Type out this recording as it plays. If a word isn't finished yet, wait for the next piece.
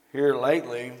Here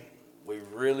lately,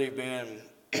 we've really been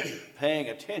paying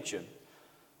attention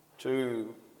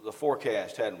to the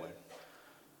forecast, hadn't we?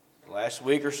 Last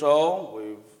week or so,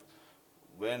 we've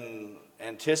been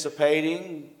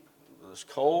anticipating this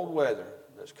cold weather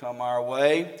that's come our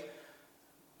way.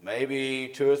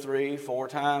 Maybe 2 or 3, 4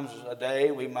 times a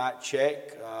day we might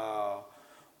check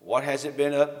what has it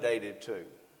been updated to.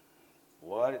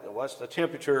 What's the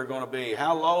temperature going to be?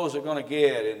 How low is it going to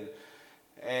get?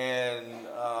 And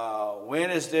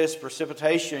when is this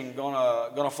precipitation going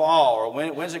to fall? Or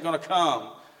when's it going to come?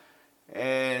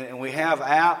 And we have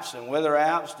apps and weather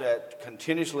apps that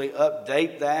continuously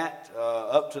update that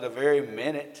up to the very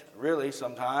minute, really,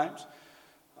 sometimes.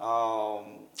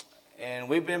 And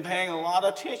we've been paying a lot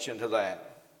of attention to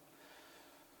that.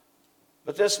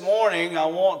 But this morning, I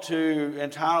want to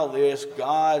entitle this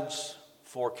God's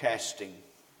Forecasting.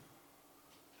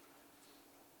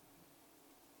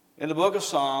 In the book of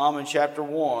Psalm, in chapter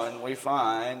 1, we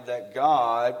find that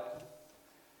God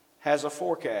has a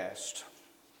forecast.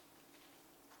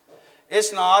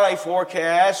 It's not a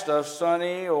forecast of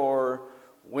sunny or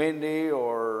windy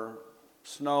or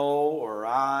snow or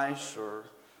ice,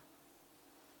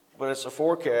 but it's a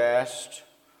forecast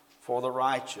for the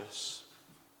righteous.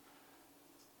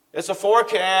 It's a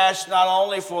forecast not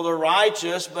only for the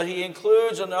righteous, but he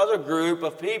includes another group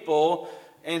of people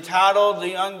entitled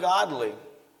the ungodly.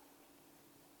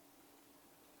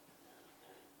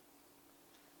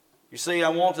 You see, I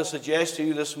want to suggest to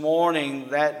you this morning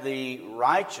that the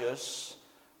righteous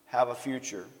have a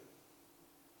future.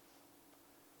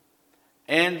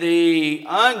 And the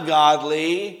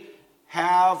ungodly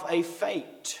have a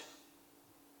fate.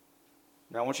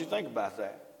 Now, I want you to think about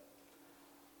that.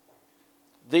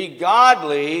 The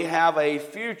godly have a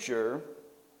future,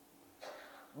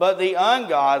 but the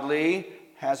ungodly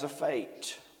has a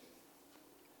fate.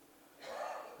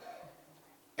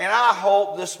 And I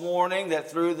hope this morning that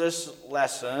through this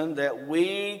lesson that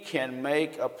we can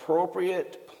make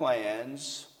appropriate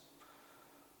plans,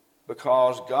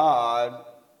 because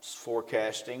God's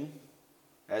forecasting,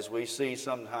 as we see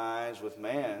sometimes with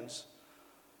man's,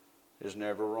 is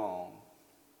never wrong.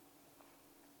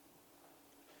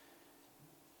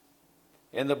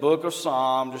 In the book of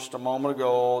Psalm, just a moment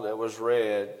ago that was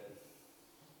read,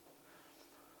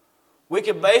 we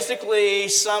can basically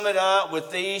sum it up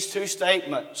with these 2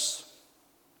 statements.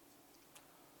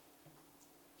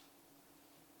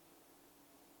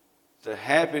 The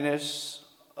happiness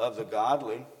of the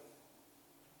godly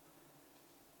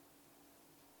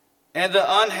and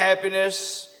the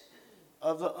unhappiness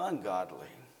of the ungodly.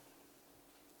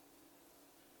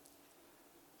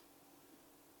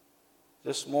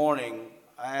 This morning,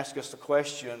 I ask us the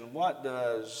question, what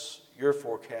does your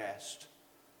forecast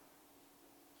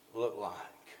look like?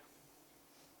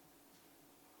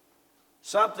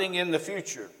 Something in the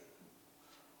future.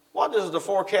 What does the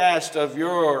forecast of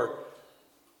your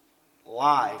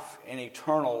life, an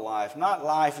eternal life, not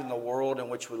life in the world in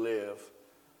which we live,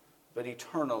 but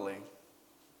eternally?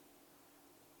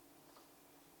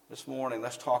 This morning,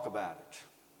 let's talk about it.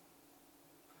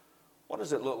 What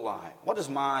does it look like? What does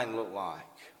mine look like?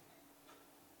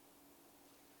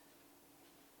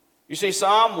 You see,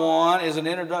 Psalm 1 is an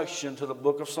introduction to the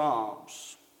book of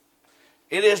Psalms.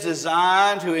 It is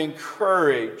designed to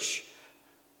encourage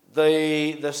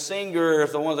the singer,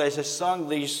 the ones that have sung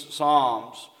these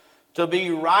psalms, to be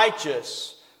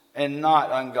righteous and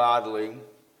not ungodly.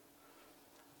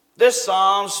 This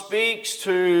psalm speaks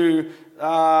to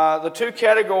the 2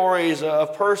 categories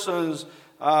of persons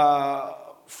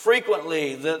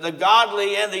frequently, the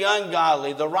godly and the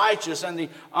ungodly, the righteous and the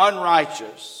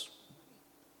unrighteous.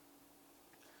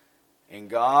 And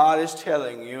God is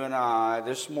telling you and I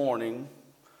this morning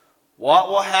what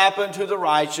will happen to the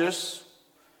righteous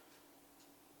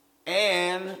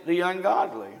and the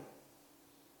ungodly.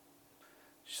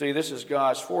 See, this is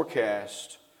God's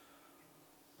forecast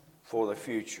for the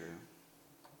future.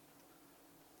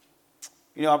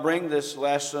 You know, I bring this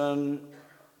lesson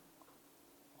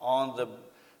on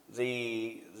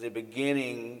the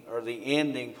beginning or the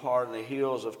ending part in the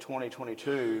heels of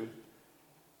 2022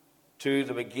 to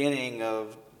the beginning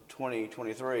of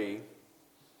 2023.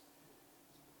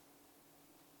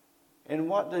 And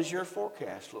what does your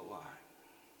forecast look like?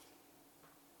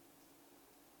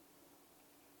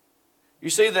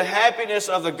 You see, the happiness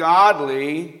of the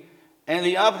godly and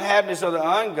the unhappiness of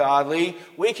the ungodly,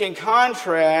 we can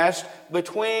contrast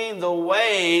between the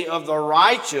way of the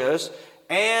righteous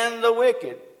and the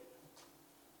wicked.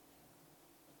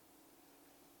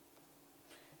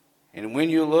 And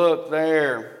when you look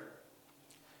there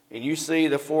and you see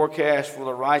the forecast for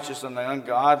the righteous and the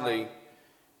ungodly,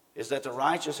 is that the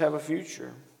righteous have a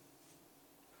future.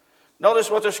 Notice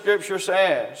what the Scripture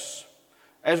says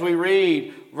as we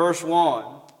read verse 1.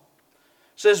 It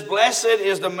says, "Blessed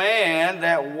is the man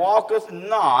that walketh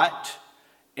not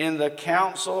in the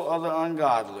counsel of the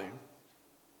ungodly,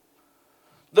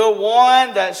 the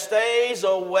one that stays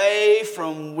away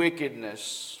from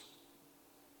wickedness."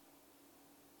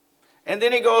 And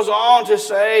then he goes on to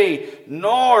say,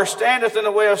 "Nor standeth in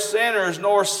the way of sinners,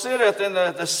 nor sitteth in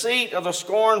the seat of the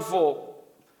scornful."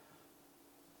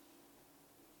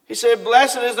 He said,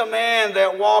 "Blessed is the man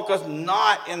that walketh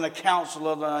not in the counsel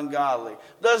of the ungodly,"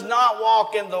 does not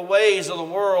walk in the ways of the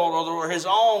world or his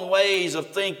own ways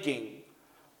of thinking.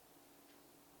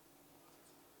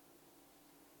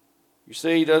 You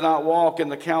see, he does not walk in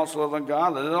the counsel of the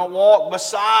ungodly. They don't walk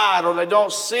beside, or they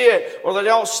don't sit, or they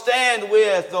don't stand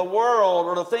with the world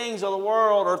or the things of the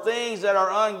world or things that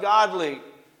are ungodly.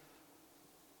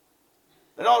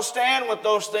 They don't stand with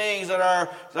those things that are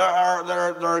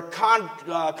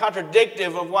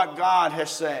contradictive of what God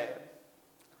has said.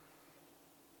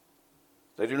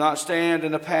 They do not stand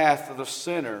in the path of the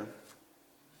sinner.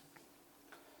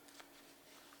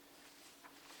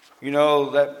 You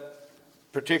know, that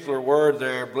particular word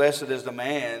there, "blessed is the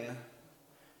man,"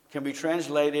 can be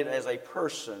translated as a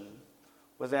person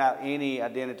without any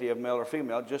identity of male or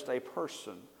female, just a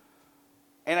person.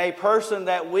 And a person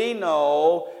that we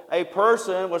know, a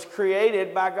person was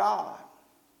created by God.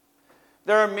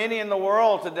 There are many in the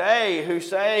world today who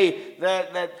say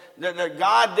that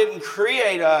God didn't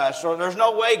create us, or there's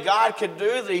no way God could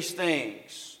do these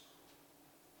things.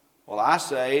 Well, I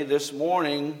say this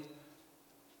morning,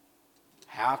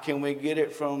 how can we get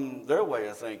it from their way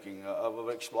of thinking of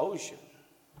explosion?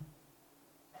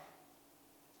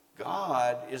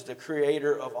 God is the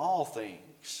creator of all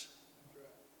things.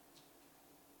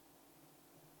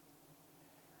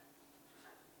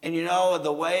 And you know,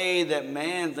 the way that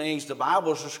man thinks, the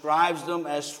Bible describes them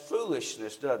as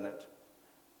foolishness, doesn't it?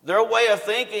 Their way of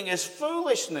thinking is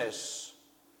foolishness.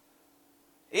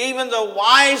 Even the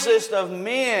wisest of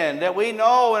men that we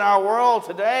know in our world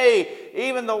today,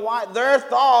 even their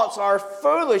thoughts are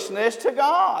foolishness to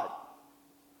God.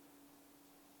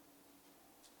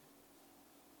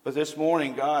 But this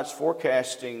morning, God's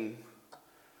forecasting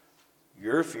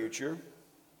your future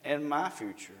and my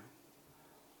future.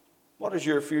 What does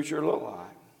your future look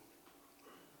like?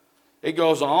 It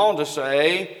goes on to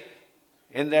say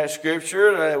in that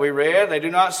scripture that we read, they do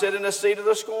not sit in the seat of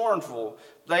the scornful.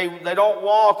 They don't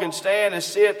walk and stand and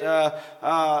sit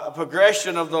a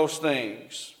progression of those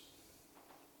things.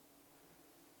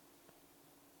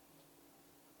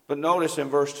 But notice in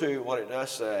verse 2 what it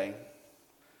does say.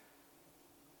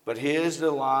 But his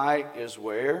delight is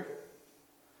where?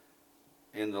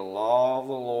 In the law of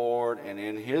the Lord, and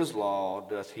in his law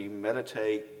doth he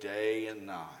meditate day and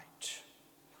night.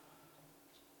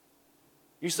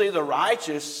 You see, the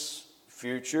righteous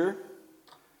future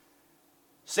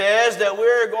says that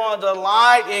we're going to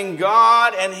delight in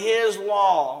God and his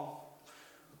law.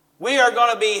 We are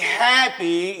going to be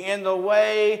happy in the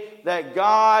way that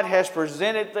God has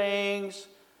presented things.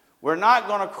 We're not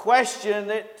going to question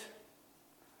it.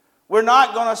 We're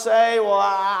not going to say, well,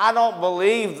 I don't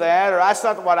believe that, or that's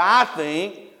not what I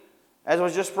think, as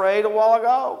was just prayed a while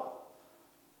ago.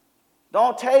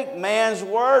 Don't take man's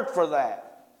word for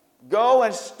that. Go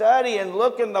and study and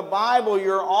look in the Bible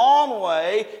your own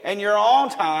way and your own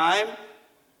time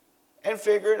and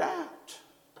figure it out.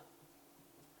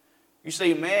 You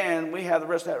see, man, we have the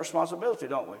rest of that responsibility,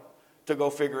 don't we? To go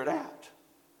figure it out.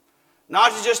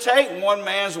 Not to just take one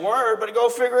man's word, but to go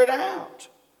figure it out.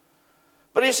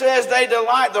 But he says they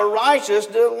delight, the righteous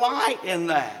delight in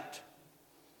that.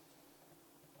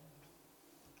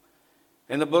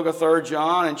 In the book of 3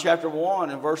 John, in chapter 1,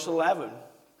 in verse 11,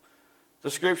 the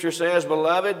scripture says,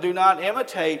 "Beloved, do not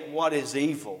imitate what is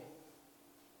evil,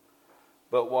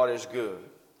 but what is good."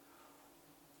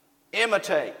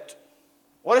 Imitate.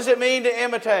 What does it mean to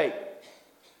imitate?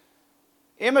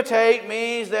 Imitate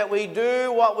means that we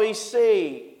do what we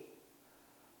see.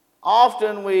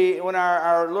 Often when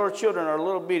our little children are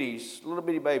little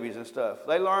bitty babies and stuff,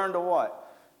 they learn to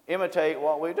what? Imitate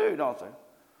what we do, don't they?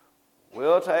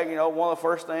 We'll take, one of the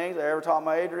first things I ever taught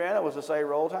my Adriana was to say,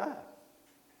 "Roll Tide."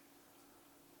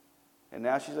 And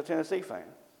now she's a Tennessee fan.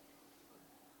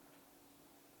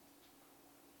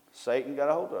 Satan got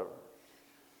a hold of her.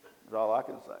 That's all I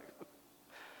can say.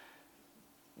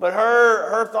 But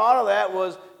her thought of that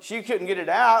was, she couldn't get it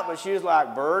out, but she was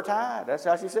like, "Burr Tide." That's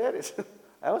how she said it.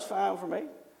 That was fine for me.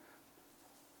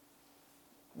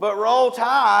 But "Roll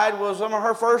Tide" was some of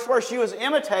her first words. She was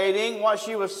imitating what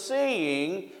she was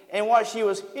seeing and what she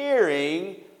was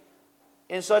hearing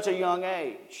in such a young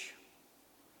age.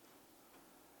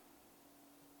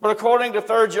 But according to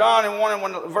 3 John in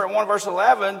 1 verse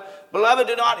 11, beloved,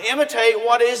 do not imitate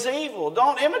what is evil.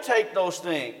 Don't imitate those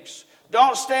things.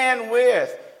 Don't stand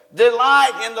with.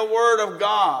 Delight in the Word of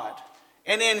God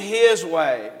and in His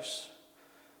ways.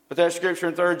 But that scripture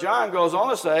in 3 John goes on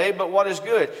to say, but what is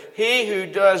good? He who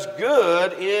does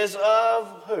good is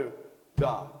of who?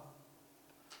 God.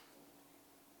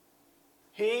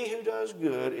 He who does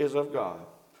good is of God.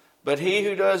 But he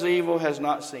who does evil has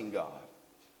not seen God.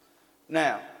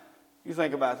 Now, you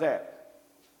think about that.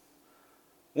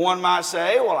 One might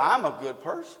say, well, I'm a good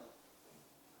person.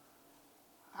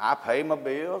 I pay my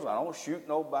bills. I don't shoot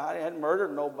nobody. I haven't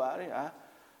murdered nobody.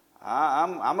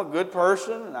 I'm a good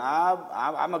person. And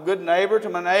I'm a good neighbor to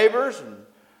my neighbors. And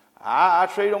I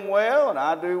treat them well and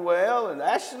I do well. And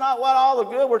that's not what all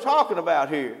the good we're talking about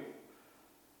here.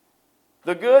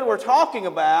 The good we're talking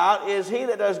about is he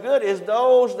that does good is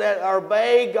those that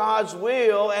obey God's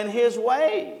will and His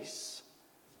ways.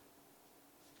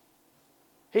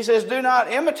 He says, do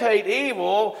not imitate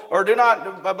evil, or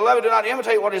beloved, do not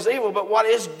imitate what is evil, but what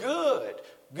is good.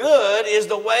 Good is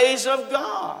the ways of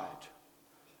God.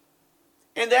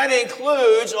 And that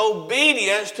includes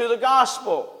obedience to the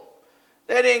gospel.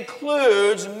 That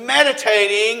includes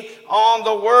meditating on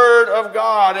the Word of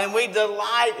God, and we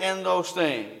delight in those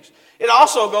things. It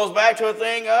also goes back to a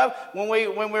thing of when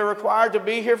we're required to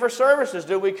be here for services.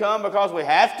 Do we come because we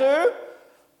have to?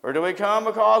 Or do we come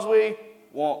because we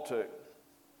want to?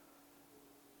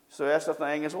 So that's the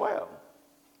thing as well.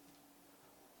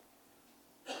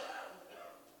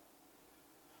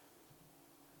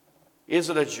 Is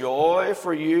it a joy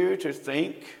for you to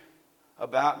think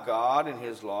about God and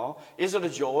His law? Is it a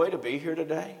joy to be here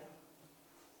today?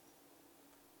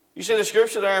 You see the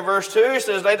scripture there in verse 2, it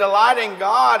says, they delight in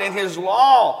God and His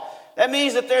law. That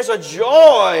means that there's a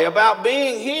joy about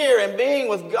being here and being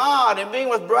with God and being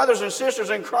with brothers and sisters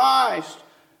in Christ.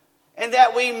 And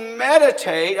that we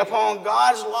meditate upon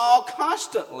God's law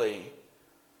constantly.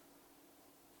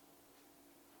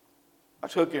 I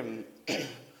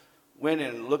went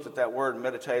and looked at that word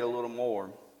meditate a little more.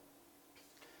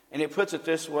 And it puts it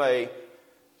this way,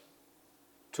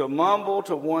 to mumble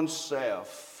to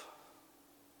oneself.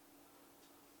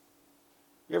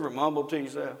 You ever mumble to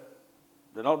yourself?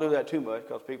 They don't do that too much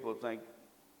because people think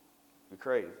you're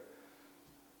crazy.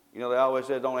 You know, they always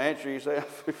say don't answer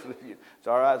yourself. It's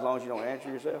all right as long as you don't answer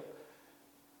yourself.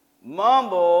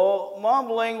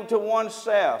 Mumbling to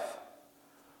oneself.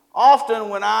 Often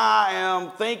when I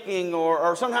am thinking,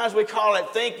 or sometimes we call it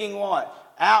thinking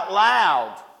what? Out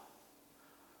loud.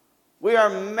 We are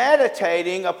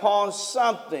meditating upon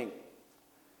something.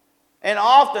 And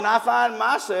often I find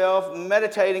myself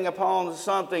meditating upon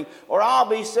something, or I'll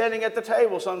be sitting at the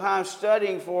table sometimes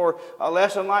studying for a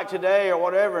lesson like today or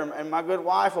whatever, and my good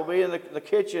wife will be in the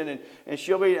kitchen,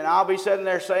 and I'll be sitting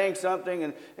there saying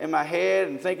something in my head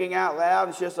and thinking out loud,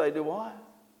 and she'll say, do what?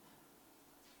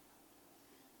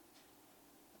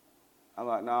 I'm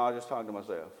like, no, I'm just talking to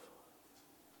myself.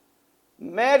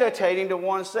 Meditating to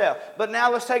oneself. But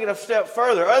now let's take it a step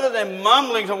further. Other than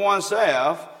mumbling to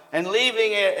oneself and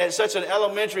leaving it at such an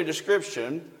elementary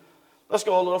description, let's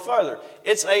go a little further.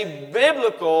 It's a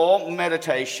biblical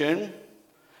meditation,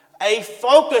 a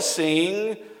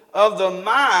focusing of the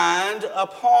mind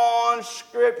upon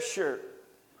Scripture.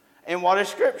 And what is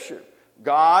Scripture?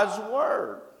 God's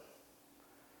Word.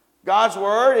 God's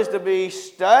Word is to be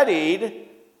studied,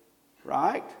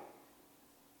 right?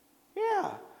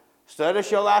 Yeah. Study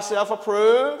show thyself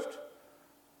approved.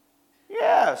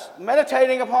 Yes,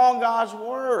 meditating upon God's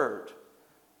Word.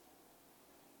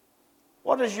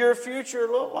 What does your future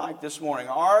look like this morning?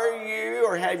 Are you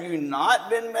or have you not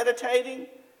been meditating?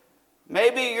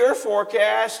 Maybe your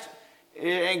forecast,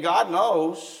 and God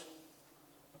knows,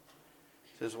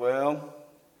 says, well,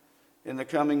 in the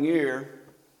coming year,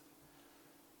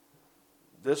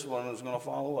 this one is going to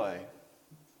fall away.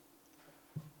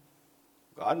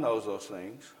 God knows those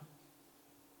things.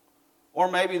 Or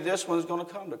maybe this one's going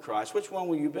to come to Christ. Which one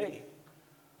will you be?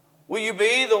 Will you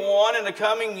be the one in the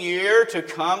coming year to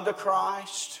come to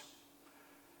Christ?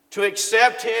 To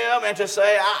accept Him and to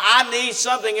say, I need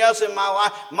something else in my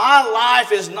life. My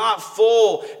life is not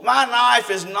full. My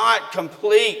life is not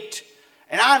complete.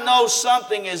 And I know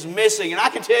something is missing. And I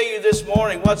can tell you this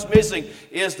morning what's missing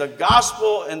is the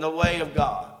gospel and the way of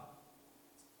God.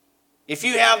 If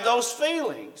you have those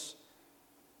feelings,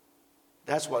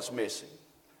 that's what's missing.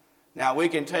 Now, we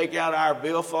can take out our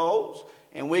billfolds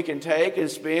and we can take and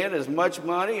spend as much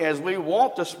money as we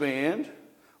want to spend,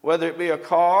 whether it be a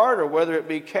card or whether it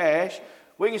be cash.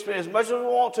 We can spend as much as we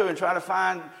want to and try to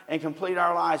find and complete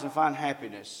our lives and find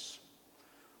happiness.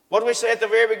 What did we say at the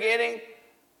very beginning?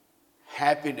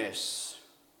 Happiness.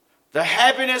 The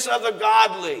happiness of the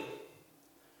godly.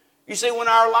 You see, when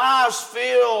our lives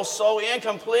feel so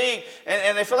incomplete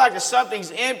and they feel like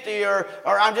something's empty or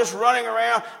I'm just running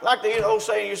around, like the old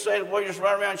saying you say, boy, you just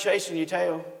run around chasing your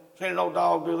tail. Seen an old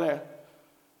dog do that.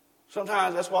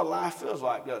 Sometimes that's what life feels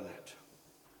like, doesn't it?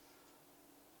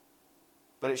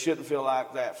 But it shouldn't feel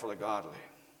like that for the godly.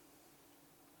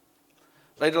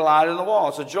 They delight in the law.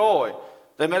 It's a joy.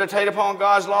 They meditate upon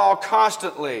God's law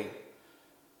constantly.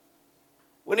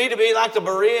 We need to be like the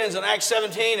Bereans in Acts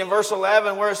 17 and verse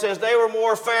 11 where it says they were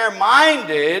more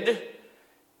fair-minded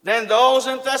than those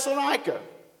in Thessalonica.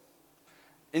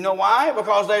 You know why?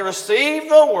 Because they received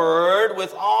the word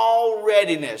with all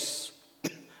readiness.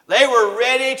 They were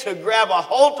ready to grab a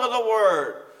hold of the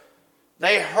word.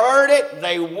 They heard it.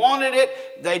 They wanted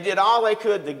it. They did all they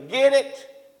could to get it.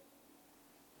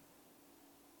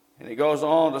 And he goes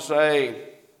on to say,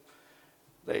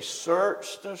 they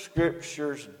searched the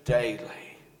scriptures daily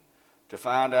to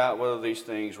find out whether these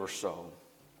things were so.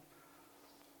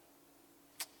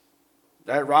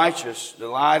 That righteous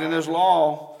delight in his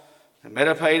law and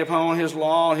meditate upon his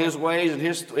law and his ways and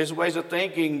his ways of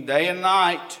thinking day and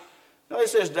night. You know, it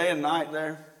says day and night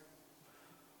there.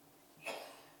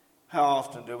 How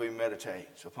often do we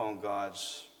meditate upon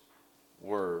God's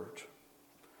word?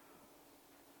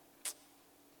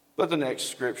 But the next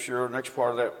scripture, next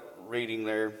part of that reading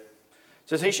there,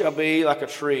 says, he shall be like a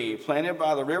tree planted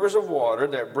by the rivers of water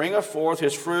that bringeth forth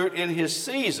his fruit in his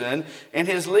season, and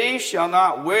his leaves shall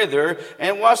not wither,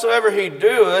 and whatsoever he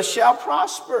doeth shall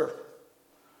prosper.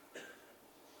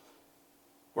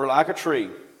 We're like a tree.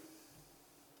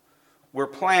 We're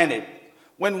planted.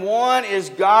 When one is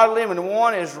godly, when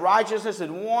one is righteousness,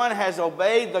 and one has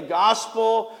obeyed the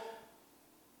gospel,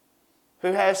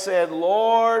 who has said,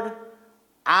 Lord,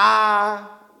 I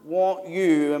want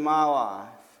you in my life.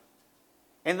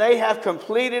 And they have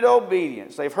completed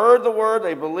obedience. They've heard the word,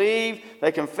 they believe,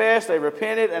 they confess, they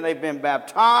repented, and they've been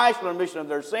baptized for the remission of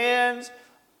their sins.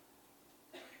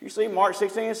 You see, Mark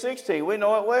 16 and 16, we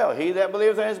know it well. He that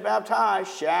believeth and is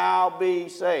baptized shall be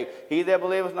saved. He that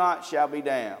believeth not shall be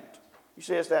damned. You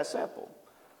see, it's that simple.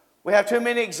 We have too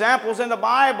many examples in the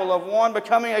Bible of one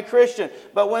becoming a Christian.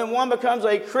 But when one becomes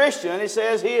a Christian, it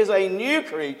says he is a new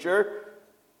creature.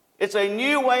 It's a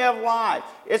new way of life.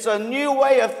 It's a new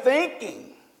way of thinking.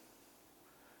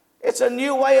 It's a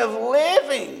new way of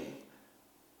living.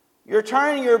 You're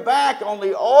turning your back on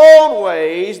the old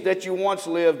ways that you once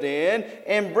lived in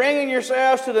and bringing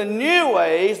yourselves to the new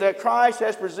ways that Christ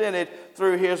has presented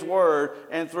through his word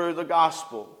and through the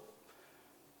gospel.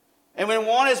 And when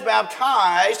one is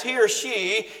baptized, he or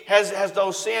she has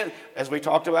those sins, as we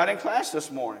talked about in class this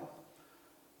morning.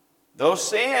 Those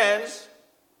sins,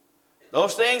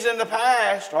 those things in the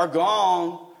past are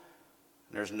gone.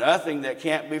 There's nothing that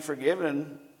can't be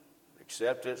forgiven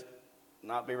except it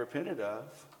not be repented of.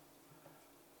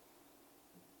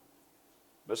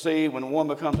 But see, when one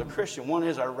becomes a Christian, one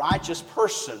is a righteous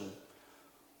person.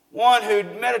 One who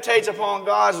meditates upon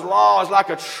God's law is like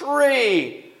a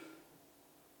tree.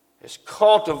 It's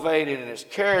cultivated and it's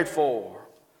cared for.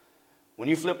 When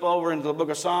you flip over into the book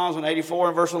of Psalms in 84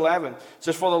 and verse 11, it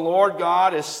says, for the Lord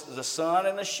God is the sun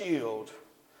and the shield.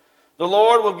 The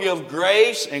Lord will give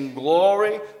grace and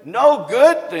glory. No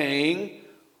good thing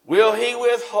will he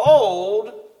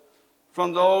withhold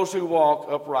from those who walk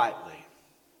uprightly.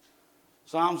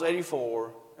 Psalms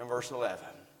 84 and verse 11.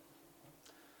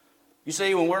 You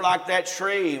see, when we're like that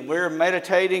tree and we're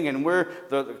meditating and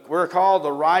we're called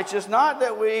the righteous, not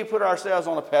that we put ourselves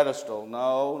on a pedestal.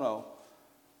 No.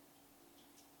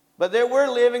 But that we're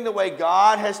living the way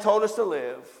God has told us to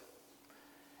live.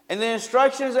 And the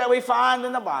instructions that we find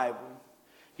in the Bible,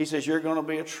 he says you're going to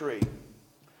be a tree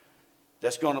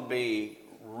that's going to be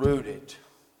rooted,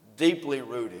 deeply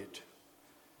rooted.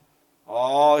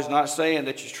 Oh, he's not saying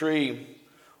that your tree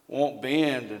won't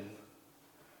bend and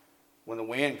when the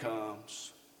wind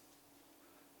comes.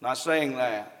 Not saying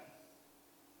that.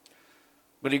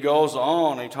 But he goes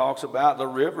on, he talks about the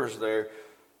rivers there.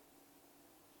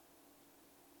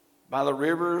 By the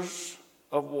rivers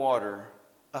of water,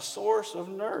 a source of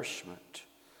nourishment.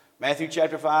 Matthew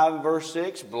chapter 5 and verse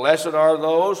 6, blessed are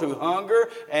those who hunger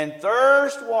and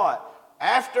thirst what?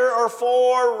 After or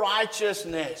for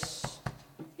righteousness.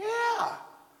 Yeah.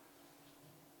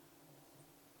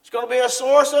 It's going to be a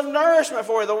source of nourishment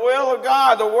for you. The will of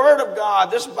God, the Word of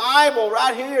God. This Bible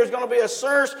right here is going to be a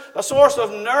source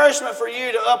of nourishment for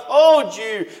you, to uphold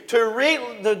you,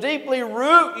 to deeply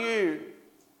root you.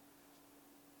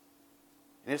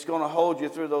 And it's going to hold you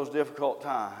through those difficult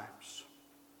times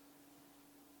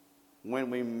when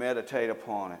we meditate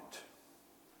upon it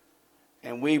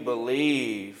and we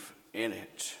believe in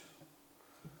it.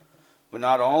 But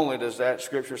not only does that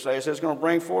scripture say, it says it's going to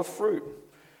bring forth fruit.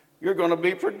 You're going to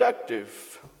be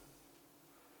productive.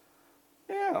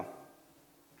 Yeah.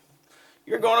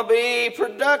 You're going to be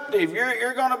productive.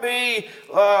 You're going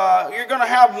to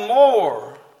have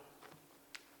more.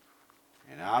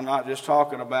 And I'm not just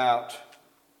talking about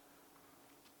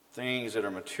things that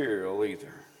are material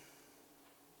either.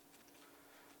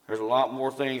 There's a lot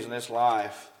more things in this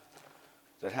life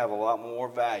that have a lot more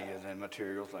value than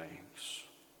material things.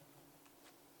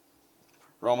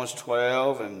 Romans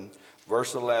 12 and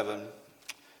verse 11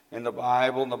 in the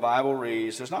Bible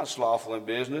reads, it's not slothful in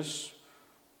business,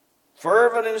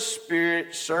 fervent in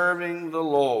spirit, serving the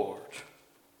Lord.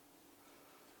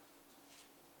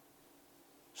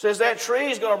 Says that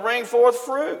tree is going to bring forth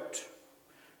fruit.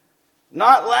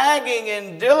 Not lagging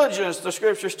in diligence, the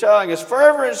Scripture's telling us.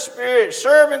 Fervent in spirit,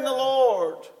 serving the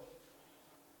Lord.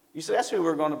 You say, that's who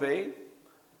we're going to be.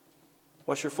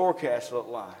 What's your forecast look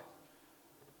like?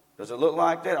 Does it look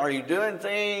like that? Are you doing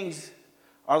things?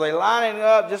 Are they lining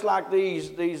up just like these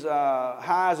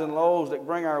highs and lows that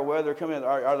bring our weather come in?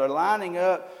 Are they lining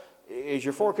up? Is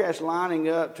your forecast lining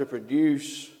up to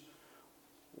produce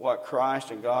what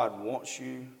Christ and God wants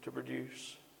you to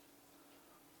produce?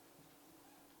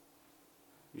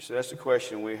 You see, that's the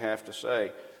question we have to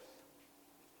say.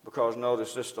 Because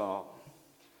notice this thought.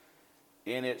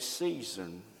 In its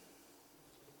season,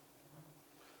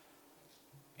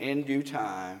 in due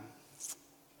time,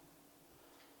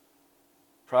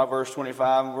 Proverbs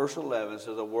 25 and verse 11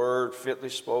 says, a word fitly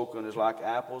spoken is like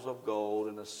apples of gold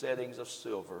in the settings of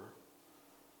silver.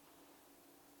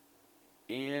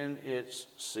 In its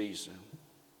season.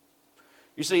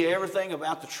 You see, everything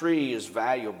about the tree is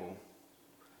valuable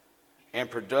and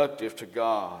productive to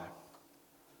God.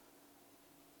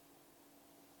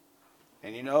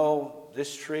 And you know,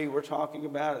 this tree we're talking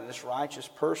about, and this righteous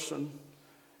person,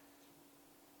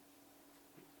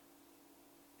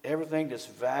 everything that's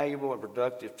valuable and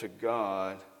productive to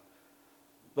God.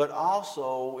 But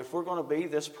also, if we're going to be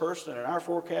this person and our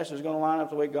forecast is going to line up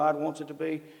the way God wants it to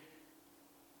be,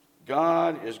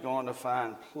 God is going to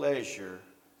find pleasure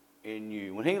in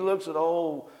you. When he looks at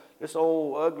this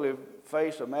old ugly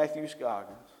face of Matthew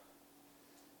Scoggins,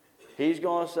 he's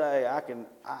going to say,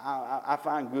 I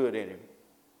find good in him.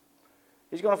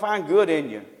 He's going to find good in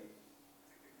you.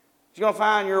 He's going to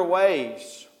find your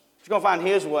ways. He's going to find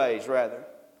his ways, rather.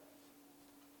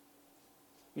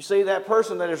 You see, that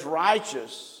person that is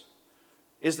righteous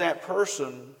is that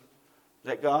person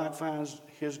that God finds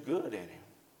his good in him.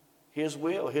 His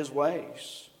will, his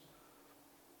ways.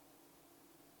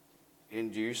 In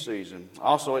due season.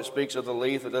 Also, it speaks of the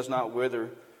leaf that does not wither.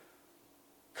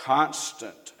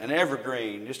 Constant, an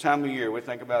evergreen. This time of year, we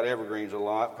think about evergreens a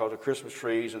lot because of Christmas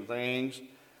trees and things.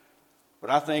 But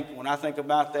when I think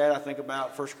about that, I think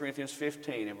about 1 Corinthians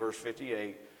 15 and verse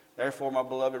 58. Therefore, my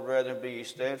beloved brethren, be ye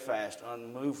steadfast,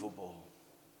 unmovable,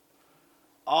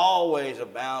 always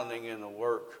abounding in the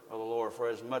work of the Lord, for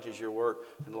as much as your work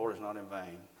in the Lord is not in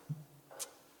vain.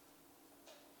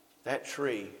 That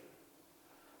tree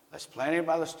that's planted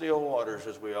by the still waters,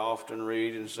 as we often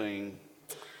read and sing,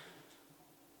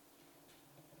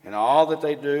 and all that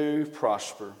they do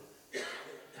prosper.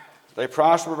 They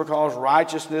prosper because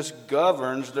righteousness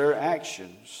governs their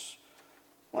actions.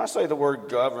 When I say the word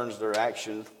governs their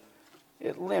actions,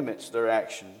 it limits their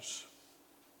actions.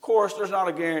 Of course, there's not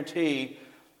a guarantee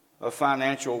of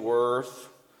financial worth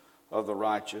of the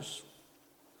righteous.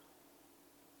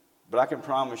 But I can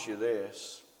promise you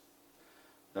this,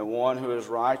 that one who is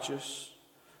righteous,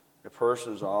 the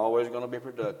person is always going to be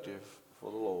productive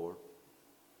for the Lord.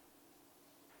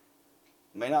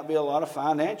 It may not be a lot of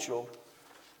financial,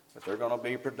 but they're going to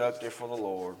be productive for the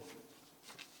Lord.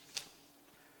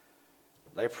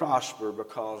 They prosper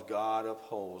because God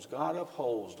upholds. God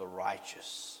upholds the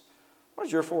righteous. What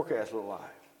does your forecast look like?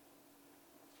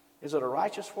 Is it a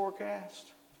righteous forecast?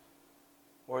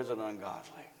 Or is it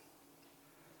ungodly?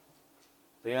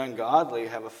 The ungodly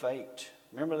have a fate.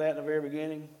 Remember that in the very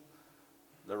beginning?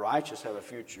 The righteous have a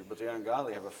future, but the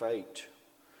ungodly have a fate.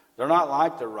 They're not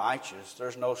like the righteous.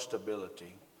 There's no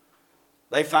stability.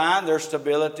 They find their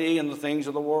stability in the things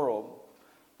of the world.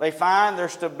 They find their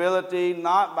stability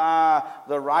not by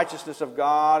the righteousness of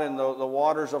God and the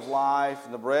waters of life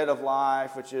and the bread of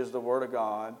life, which is the Word of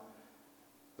God.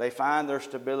 They find their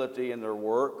stability in their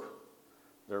work,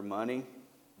 their money,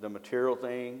 the material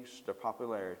things, their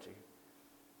popularity.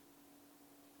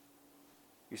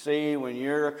 You see, when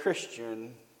you're a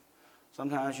Christian,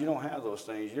 sometimes you don't have those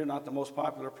things. You're not the most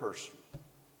popular person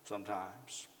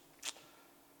sometimes.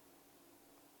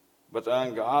 But the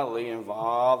ungodly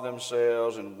involve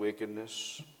themselves in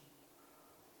wickedness.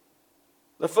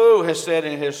 The fool has said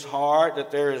in his heart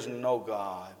that there is no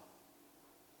God.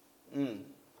 Did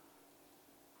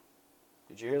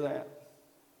you hear that?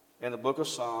 In the book of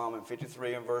Psalm, in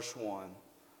 53 and verse 1.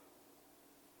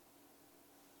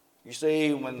 You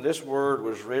see, when this word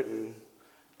was written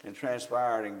and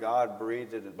transpired, and God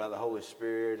breathed it by the Holy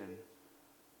Spirit, and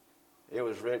it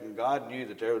was written, God knew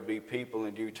that there would be people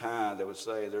in due time that would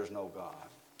say there's no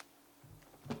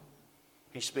God.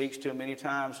 He speaks to many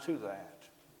times to that.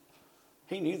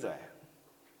 He knew that.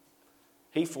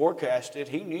 He forecasted,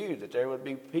 he knew that there would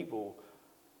be people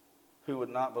who would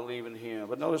not believe in him.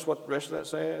 But notice what the rest of that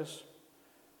says.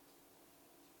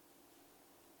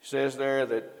 It says there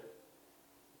that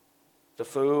the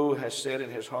fool has said in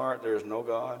his heart, there is no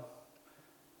God.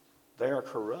 They are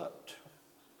corrupt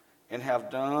and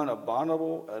have done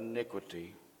abominable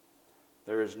iniquity.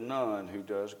 There is none who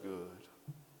does good.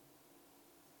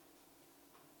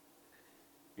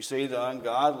 You see, the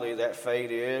ungodly, that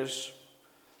fate is,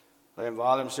 they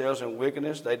involve themselves in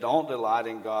wickedness. They don't delight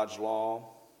in God's law.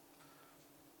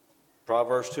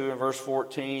 Proverbs 2 and verse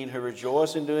 14, who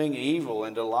rejoice in doing evil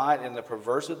and delight in the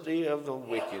perversity of the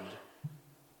wicked.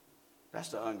 That's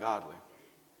the ungodly.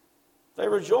 They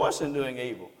rejoice in doing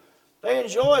evil. They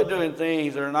enjoy doing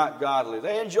things that are not godly.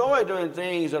 They enjoy doing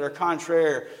things that are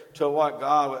contrary to what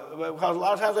God, because a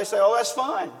lot of times they say, oh, that's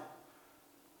fine.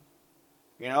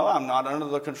 You know, I'm not under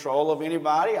the control of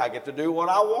anybody. I get to do what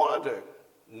I want to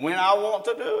do, when I want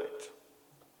to do it.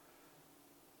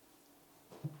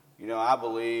 You know, I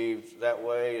believed that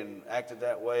way and acted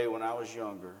that way when I was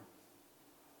younger.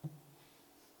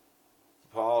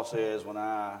 Paul says, when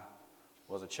I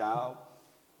was a child,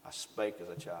 I spake as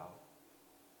a child.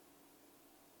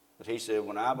 But he said,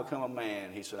 when I become a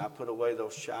man, he said, I put away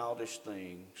those childish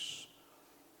things.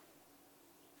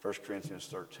 1 Corinthians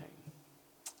 13.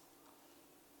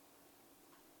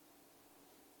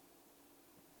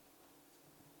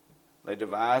 They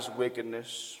devise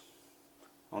wickedness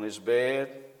on his bed,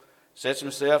 sets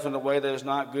himself in the way that is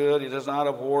not good. He does not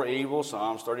abhor evil,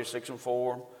 Psalms 36 and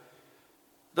 4.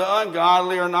 The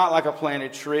ungodly are not like a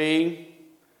planted tree.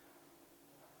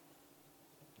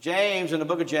 James, in the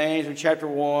book of James, in chapter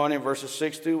 1, in verses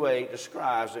 6 through 8,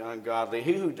 describes the ungodly.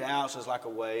 He who doubts is like a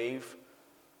wave.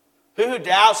 He who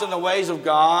doubts in the ways of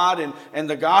God and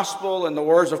the gospel and the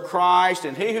words of Christ,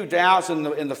 and he who doubts in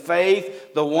the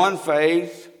faith, the one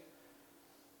faith.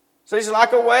 So he's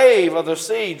like a wave of the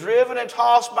sea, driven and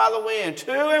tossed by the wind,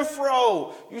 to and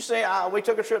fro. You see, we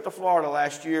took a trip to Florida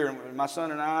last year, and my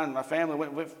son and I and my family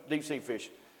went deep sea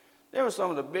fishing. There was some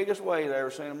of the biggest waves I ever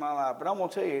seen in my life. But I'm going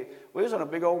to tell you, we was on a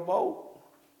big old boat.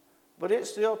 But it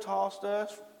still tossed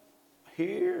us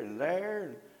here and there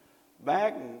and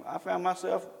back. And I found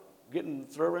myself getting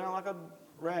thrown around like a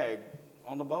rag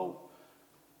on the boat.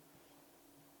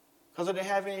 Because I didn't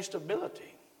have any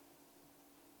stability.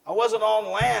 I wasn't on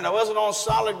land. I wasn't on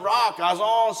solid rock. I was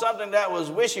on something that was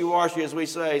wishy-washy, as we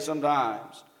say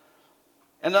sometimes.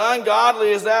 And the ungodly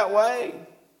is that way.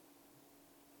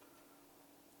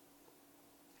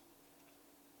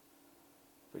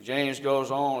 But James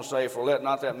goes on to say, for let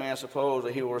not that man suppose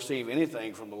that he will receive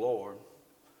anything from the Lord.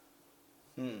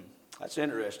 That's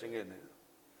interesting, isn't it?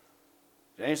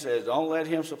 James says, don't let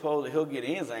him suppose that he'll get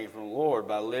anything from the Lord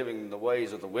by living in the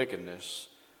ways of the wickedness.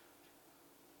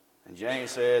 And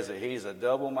James says that he's a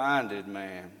double-minded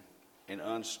man and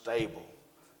unstable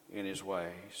in his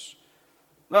ways.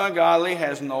 The ungodly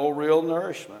has no real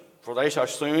nourishment, for they shall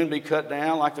soon be cut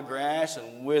down like the grass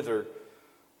and wither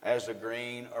as the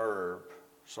green herb.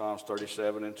 Psalms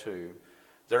 37 and 2.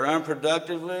 They're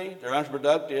unproductive,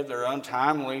 they're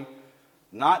untimely,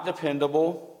 not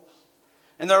dependable,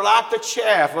 and they're like the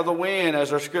chaff of the wind,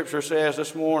 as our scripture says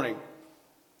this morning,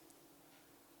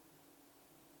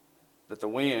 that the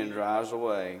wind drives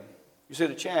away. You see,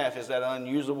 the chaff is that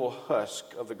unusable husk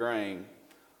of the grain.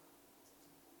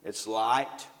 It's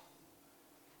light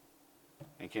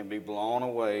and can be blown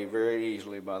away very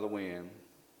easily by the wind.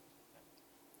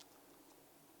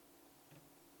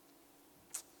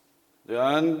 The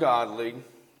ungodly,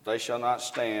 they shall not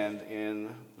stand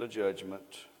in the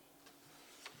judgment.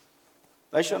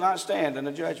 They shall not stand in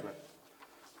the judgment.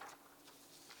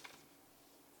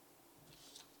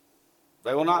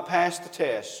 They will not pass the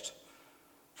test.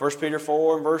 1 Peter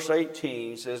 4 and verse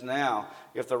 18 says, now,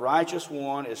 if the righteous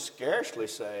one is scarcely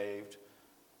saved,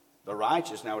 the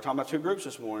righteous, now we're talking about two groups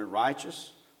this morning,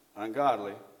 righteous,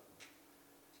 ungodly.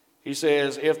 He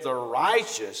says, if the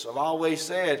righteous, I've always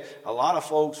said, a lot of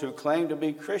folks who claim to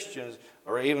be Christians,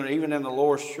 or even in the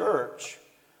Lord's church,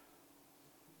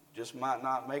 just might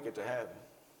not make it to heaven.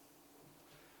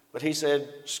 But he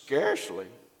said, scarcely.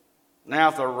 Now,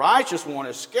 if the righteous one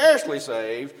is scarcely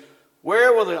saved,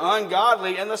 Where will the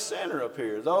ungodly and the sinner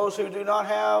appear? Those who do not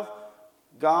have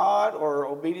God or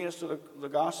obedience to the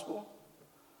gospel?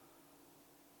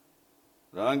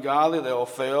 The ungodly, they will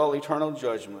fail eternal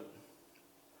judgment.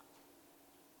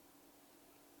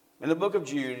 In the book of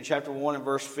Jude, in chapter 1 and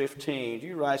verse 15,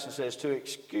 Jude writes and says, to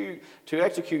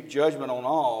execute judgment on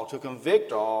all, to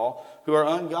convict all who are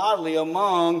ungodly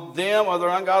among them of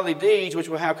their ungodly deeds, which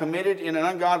we have committed in an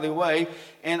ungodly way,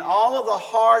 and all of the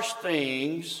harsh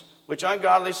things which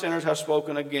ungodly sinners have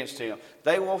spoken against him.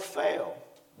 They will fail.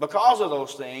 Because of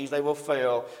those things, they will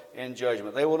fail in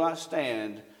judgment. They will not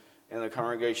stand in the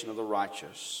congregation of the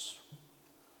righteous.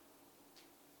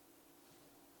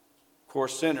 Of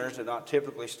course, sinners do not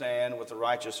typically stand with the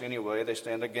righteous anyway. They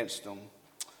stand against them.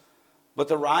 But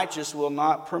the righteous will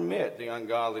not permit the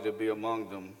ungodly to be among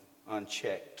them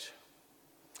unchecked.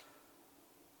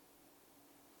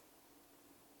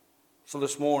 So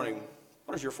this morning,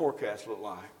 what does your forecast look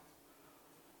like?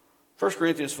 1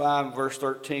 Corinthians 5 verse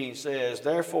 13 says,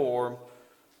 therefore,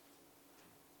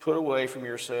 put away from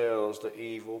yourselves the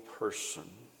evil person.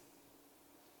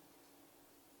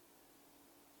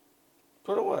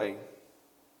 Put away.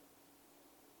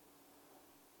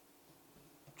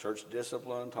 Church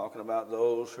discipline, talking about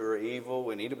those who are evil.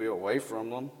 We need to be away from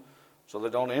them so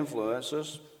they don't influence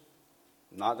us.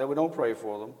 Not that we don't pray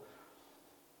for them.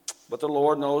 But the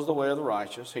Lord knows the way of the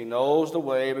righteous. He knows the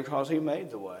way because he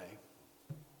made the way.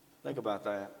 Think about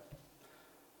that.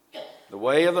 The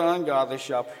way of the ungodly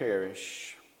shall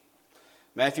perish.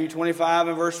 Matthew 25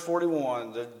 and verse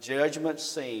 41, the judgment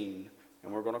scene.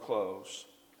 And we're going to close.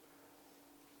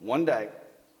 One day,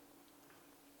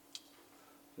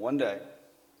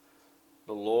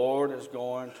 the Lord is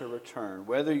going to return,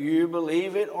 whether you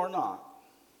believe it or not.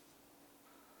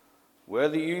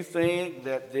 Whether you think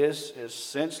that this is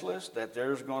senseless, that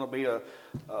there's going to be a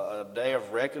day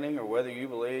of reckoning, or whether you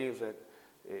believe that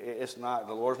it's not,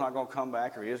 the Lord's not going to come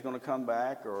back, or he is going to come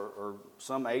back, or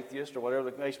some atheist, or whatever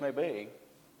the case may be.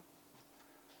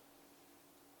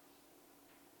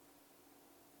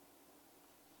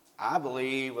 I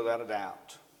believe without a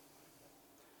doubt.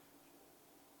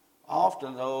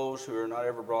 Often those who are not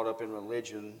ever brought up in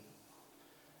religion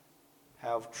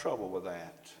have trouble with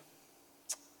that.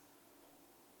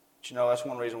 But you know, that's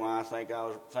one reason why I thank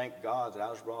God that I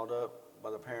was brought up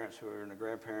by the parents who were and the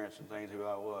grandparents and things who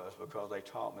I was, because they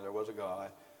taught me there was a God.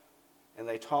 And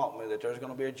they taught me that there's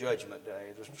going to be a judgment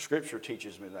day. The scripture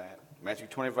teaches me that. Matthew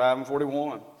 25 and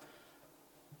 41.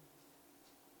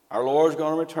 Our Lord's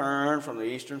going to return from the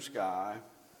eastern sky.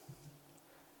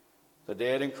 The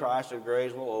dead in Christ, their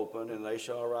graves will open, and they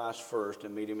shall arise first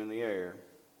and meet him in the air.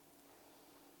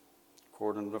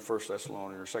 According to 1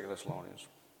 Thessalonians or 2 Thessalonians.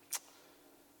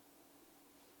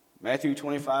 Matthew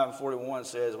 25 and 41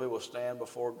 says we will stand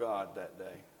before God that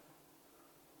day.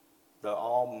 The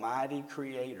Almighty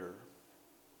Creator.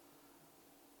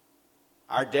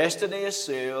 Our destiny is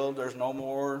sealed. There's no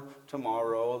more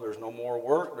tomorrow. There's no more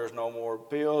work. There's no more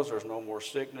pills. There's no more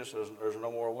sickness. There's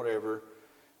no more whatever.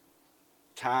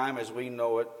 Time as we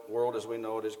know it, world as we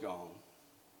know it is gone.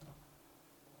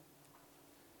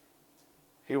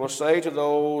 He will say to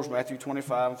those, Matthew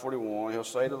 25 and 41, he'll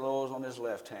say to those on his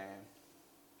left hand,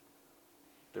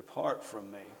 depart from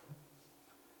me,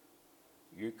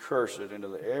 you cursed, into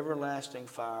the everlasting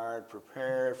fire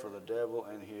prepared for the devil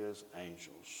and his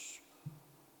angels.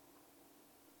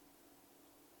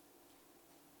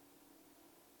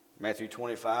 Matthew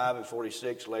 25 and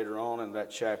 46, later on in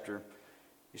that chapter,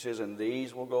 he says, and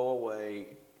these will go away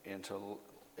into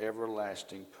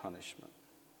everlasting punishment.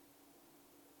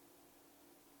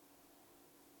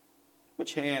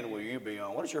 Which hand will you be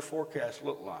on? What does your forecast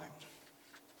look like?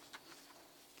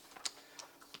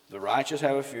 The righteous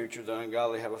have a future, the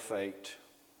ungodly have a fate.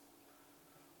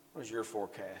 What does your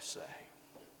forecast say?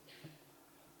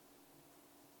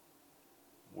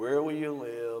 Where will you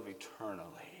live eternally?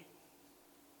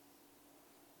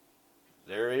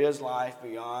 There is life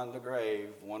beyond the grave,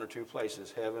 one or two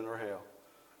places, heaven or hell.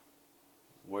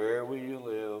 Where will you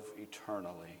live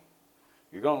eternally?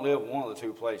 You're going to live one of the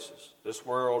two places. This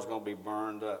world's going to be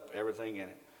burned up, everything in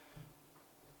it.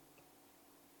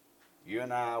 You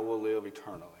and I will live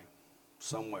eternally,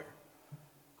 somewhere.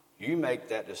 You make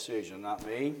that decision, not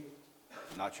me,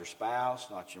 not your spouse,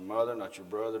 not your mother, not your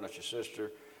brother, not your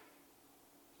sister,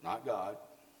 not God,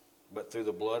 but through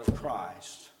the blood of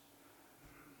Christ.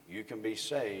 You can be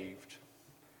saved,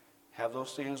 have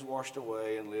those sins washed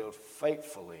away, and live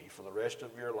faithfully for the rest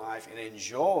of your life and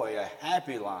enjoy a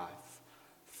happy life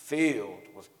filled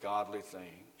with godly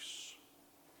things.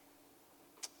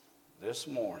 This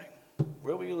morning,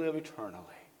 where will you live eternally?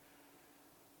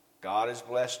 God has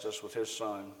blessed us with his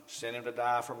Son, sent him to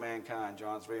die for mankind,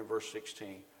 John 3 and verse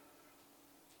 16.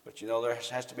 But you know, there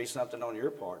has to be something on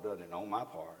your part, doesn't it? On my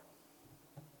part.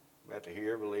 We have to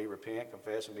hear, believe, repent,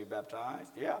 confess, and be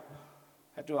baptized. Yeah,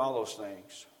 have to do all those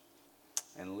things.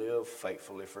 And live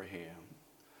faithfully for him.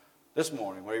 This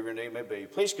morning, wherever your need may be,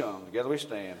 please come. Together we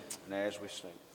stand, and as we sing.